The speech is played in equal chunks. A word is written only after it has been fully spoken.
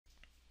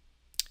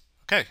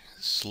Okay,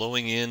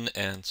 slowing in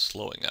and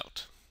slowing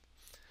out.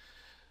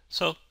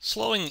 So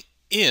slowing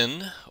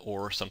in,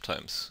 or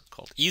sometimes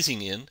called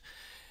easing in,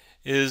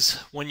 is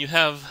when you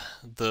have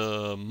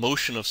the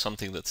motion of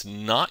something that's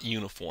not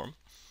uniform,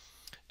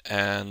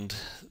 and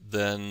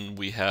then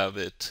we have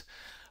it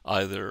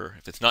either,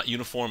 if it's not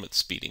uniform, it's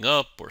speeding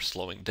up or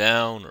slowing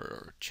down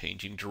or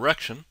changing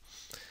direction.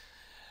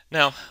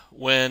 Now,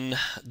 when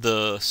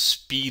the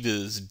speed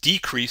is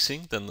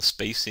decreasing, then the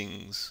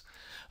spacings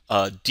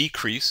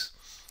decrease.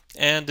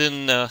 And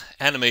in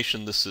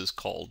animation, this is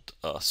called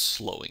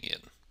slowing in.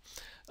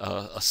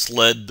 A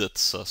sled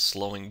that's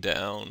slowing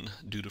down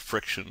due to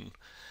friction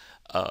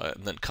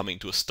and then coming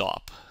to a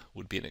stop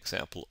would be an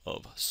example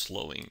of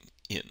slowing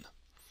in.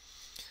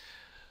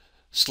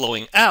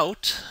 Slowing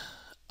out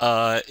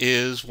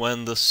is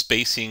when the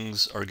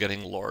spacings are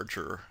getting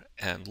larger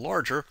and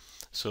larger,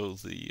 so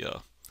the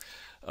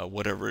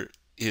whatever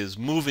is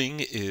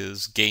moving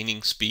is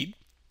gaining speed.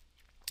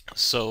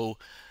 So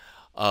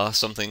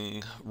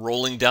something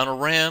rolling down a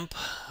ramp,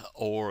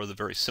 or the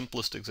very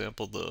simplest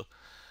example, the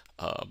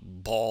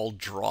ball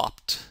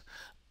dropped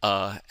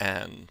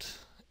and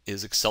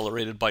is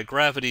accelerated by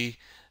gravity,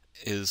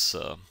 is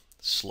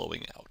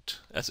slowing out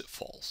as it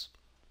falls.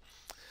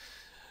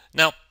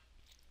 Now,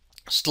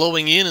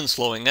 slowing in and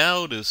slowing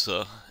out is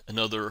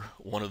another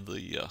one of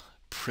the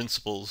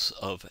principles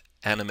of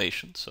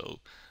animation, so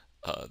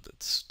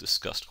that's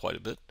discussed quite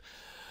a bit.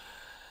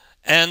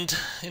 And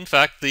in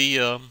fact,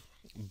 the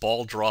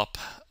ball drop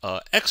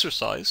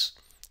exercise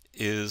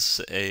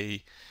is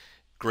a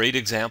great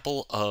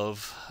example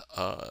of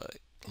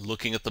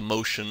looking at the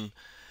motion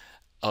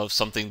of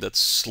something that's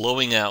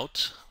slowing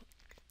out.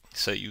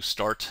 Say you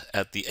start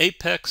at the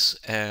apex,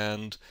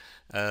 and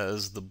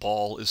as the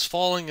ball is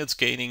falling, it's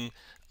gaining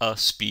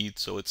speed,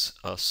 so it's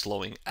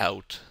slowing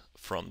out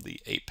from the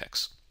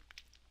apex.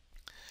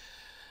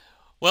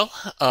 Well,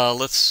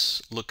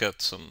 let's look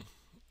at some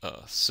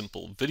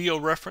simple video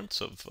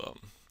reference of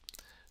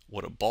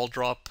what a ball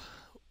drop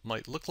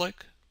might look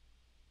like.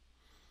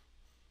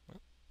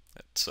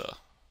 That's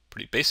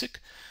pretty basic.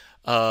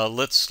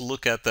 Let's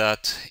look at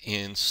that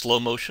in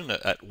slow motion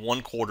at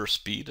 1/4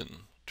 speed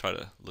and try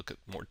to look at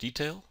more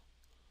detail.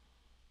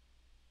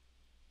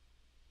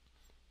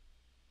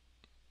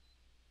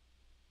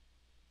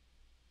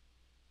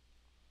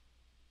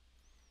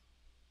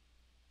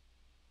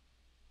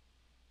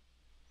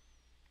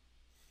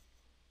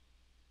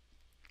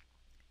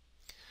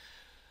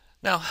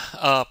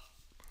 Now,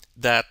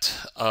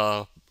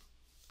 that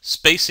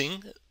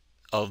spacing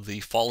of the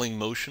falling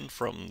motion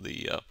from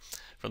the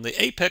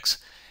apex,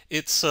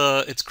 it's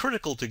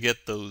critical to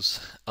get those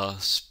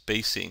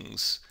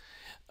spacings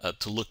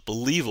to look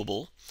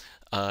believable.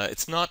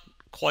 It's not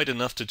quite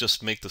enough to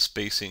just make the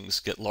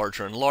spacings get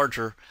larger and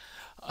larger.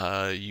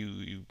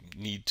 You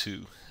need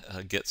to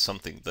get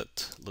something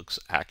that looks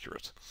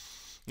accurate.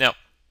 Now,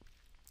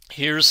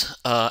 here's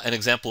an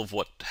example of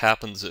what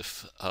happens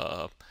if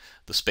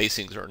the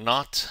spacings are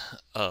not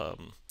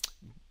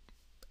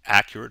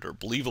accurate or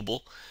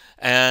believable.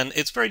 And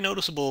it's very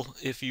noticeable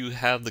if you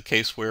have the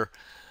case where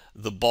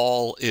the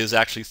ball is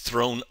actually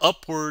thrown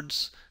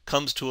upwards,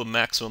 comes to a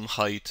maximum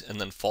height, and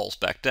then falls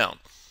back down.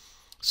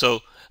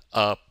 So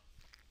the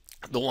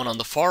one on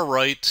the far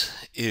right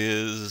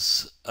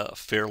is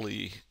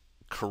fairly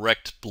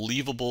correct,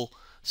 believable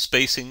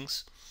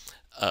spacings.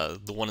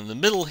 The one in the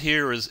middle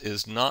here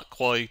is not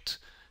quite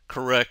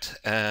correct,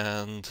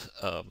 and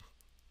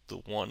the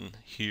one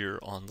here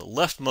on the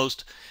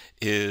leftmost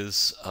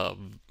is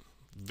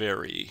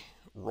very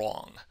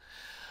wrong.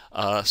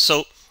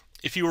 So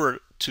if you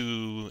were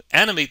to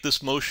animate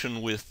this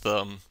motion with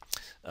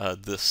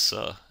this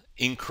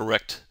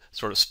incorrect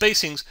sort of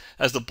spacings,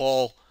 as the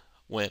ball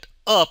went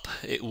up,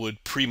 it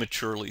would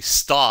prematurely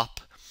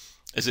stop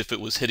as if it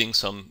was hitting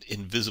some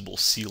invisible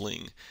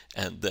ceiling,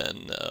 and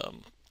then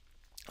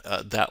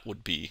that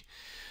would be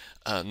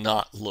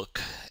not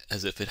look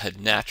as if it had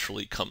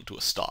naturally come to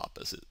a stop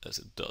as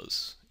it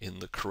does in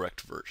the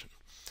correct version.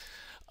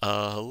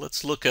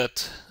 Let's look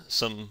at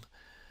some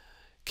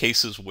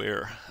cases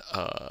where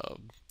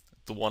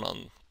the one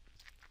on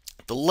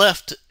the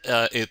left,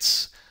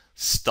 it's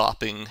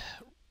stopping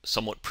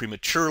somewhat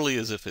prematurely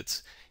as if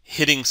it's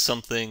hitting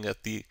something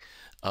at the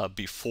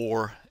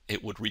before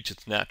it would reach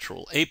its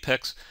natural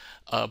apex,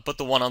 but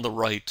the one on the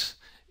right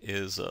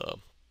is a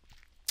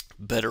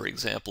better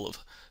example of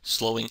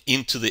slowing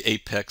into the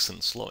apex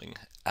and slowing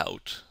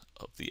out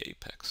of the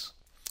apex.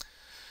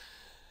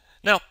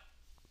 Now,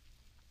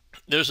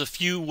 there's a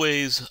few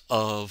ways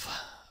of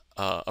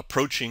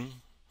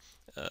approaching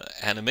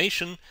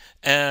animation,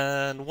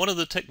 and one of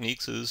the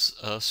techniques is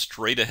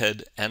straight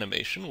ahead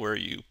animation, where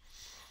you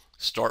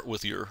start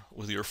with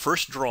your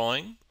first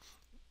drawing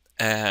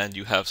and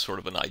you have sort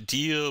of an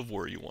idea of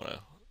where you want to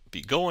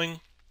be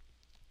going,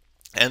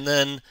 and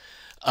then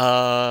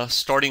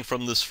starting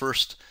from this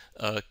first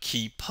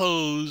key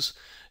pose,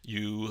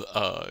 you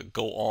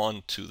go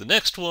on to the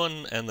next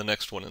one and the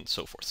next one and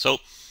so forth. So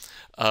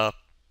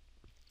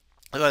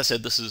as I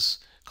said, this is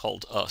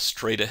called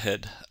straight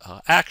ahead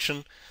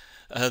action.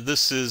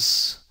 This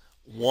is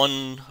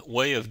one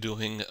way of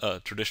doing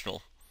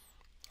traditional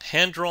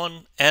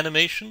hand-drawn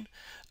animation.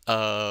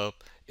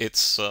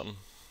 It's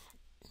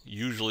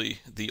usually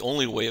the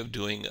only way of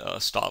doing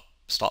stop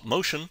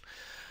motion.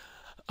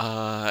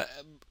 Uh,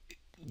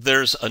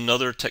 there's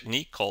another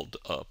technique called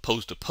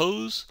pose to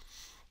pose,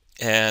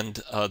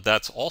 and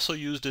that's also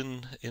used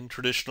in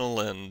traditional,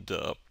 and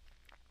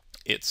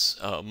it's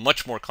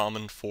much more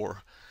common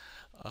for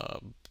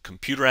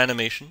computer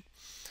animation.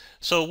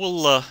 So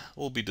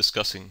we'll be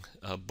discussing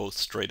both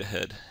straight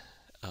ahead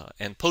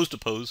and pose to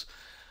pose,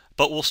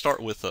 but we'll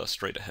start with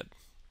straight ahead.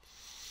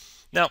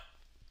 Now,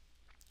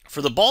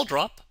 for the ball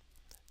drop,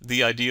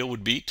 the idea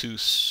would be to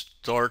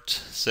start,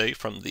 say,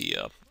 from the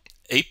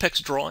apex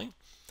drawing,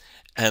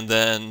 and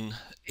then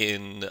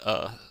in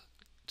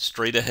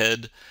straight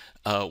ahead,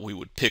 we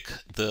would pick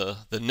the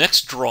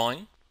next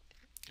drawing.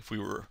 If we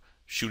were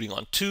shooting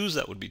on twos,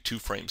 that would be 2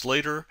 frames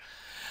later,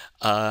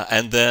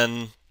 and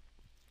then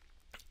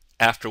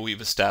after we've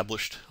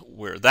established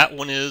where that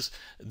one is,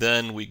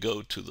 then we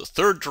go to the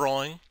third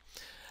drawing,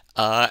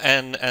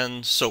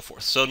 and so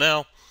forth. So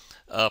now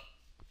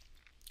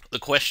the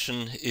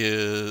question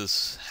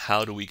is,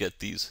 how do we get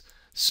these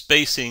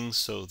spacings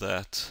so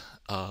that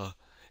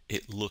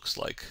it looks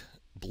like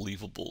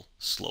believable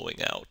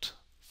slowing out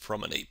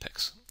from an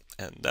apex?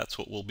 And that's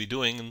what we'll be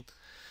doing in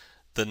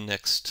the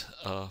next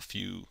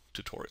few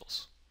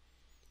tutorials.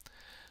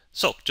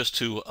 So just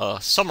to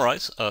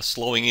summarize,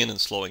 slowing in and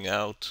slowing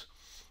out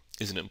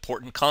is an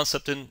important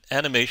concept in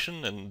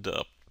animation, and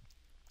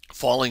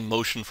falling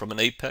motion from an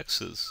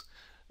apex is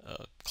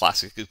a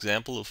classic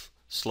example of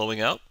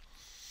slowing out.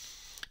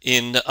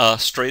 In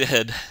straight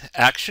ahead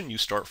action, you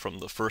start from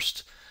the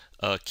first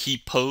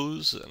key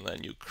pose, and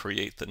then you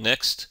create the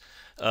next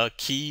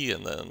key,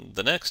 and then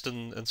the next,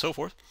 and so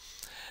forth.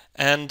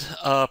 And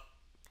the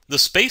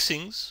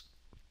spacings,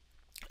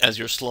 as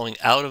you're slowing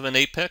out of an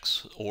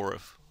apex, or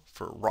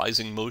for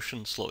rising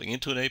motion slowing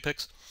into an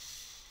apex,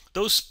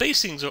 those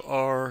spacings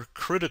are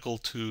critical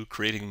to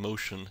creating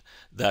motion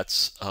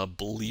that's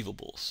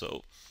believable.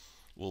 So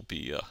we'll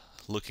be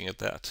looking at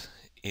that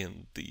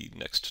in the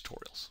next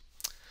tutorials.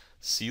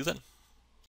 See you then.